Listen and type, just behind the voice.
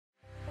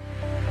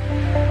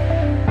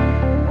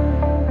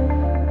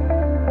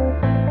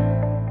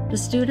The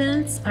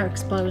students are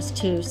exposed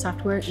to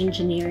software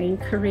engineering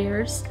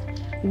careers.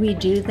 We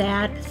do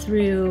that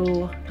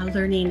through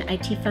learning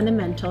IT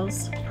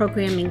fundamentals,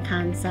 programming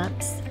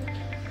concepts,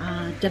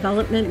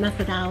 development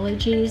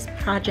methodologies,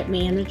 project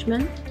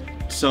management.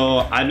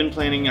 So I've been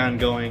planning on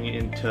going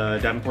into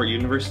Davenport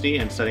University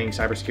and studying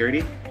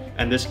cybersecurity.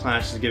 And this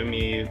class has given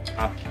me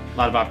a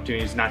lot of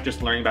opportunities, not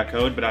just learning about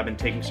code, but I've been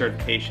taking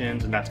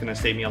certifications, and that's going to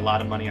save me a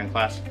lot of money on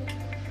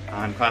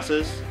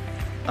classes.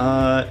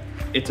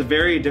 It's a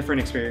very different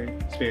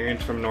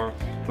experience from normal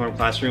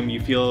classroom. You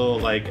feel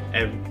like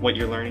what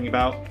you're learning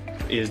about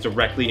is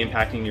directly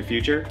impacting your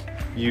future.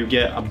 You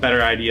get a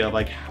better idea of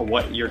like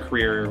what your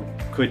career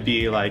could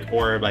be like,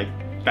 or like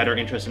better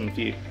interest in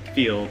the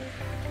field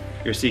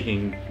you're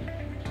seeking.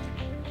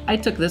 I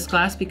took this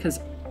class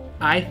because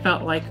I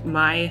felt like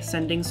my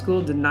sending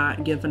school did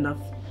not give enough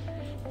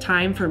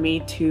time for me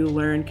to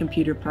learn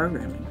computer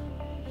programming.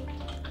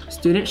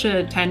 Students should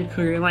attend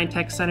CareerLine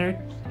Tech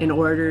Center in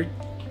order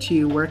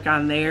to work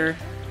on their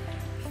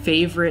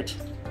favorite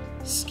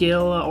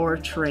skill or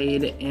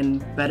trade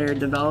and better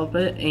develop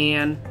it,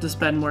 and to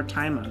spend more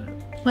time on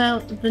it.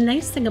 Well, the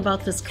nice thing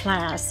about this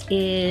class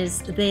is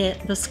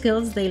that the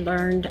skills they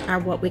learned are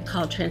what we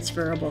call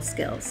transferable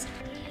skills.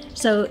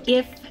 So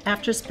if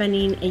after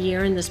spending a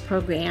year in this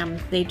program,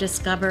 they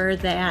discover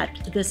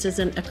that this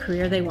isn't a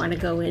career they want to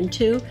go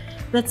into,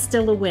 that's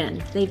still a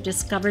win. They've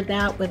discovered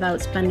that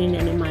without spending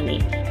any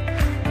money.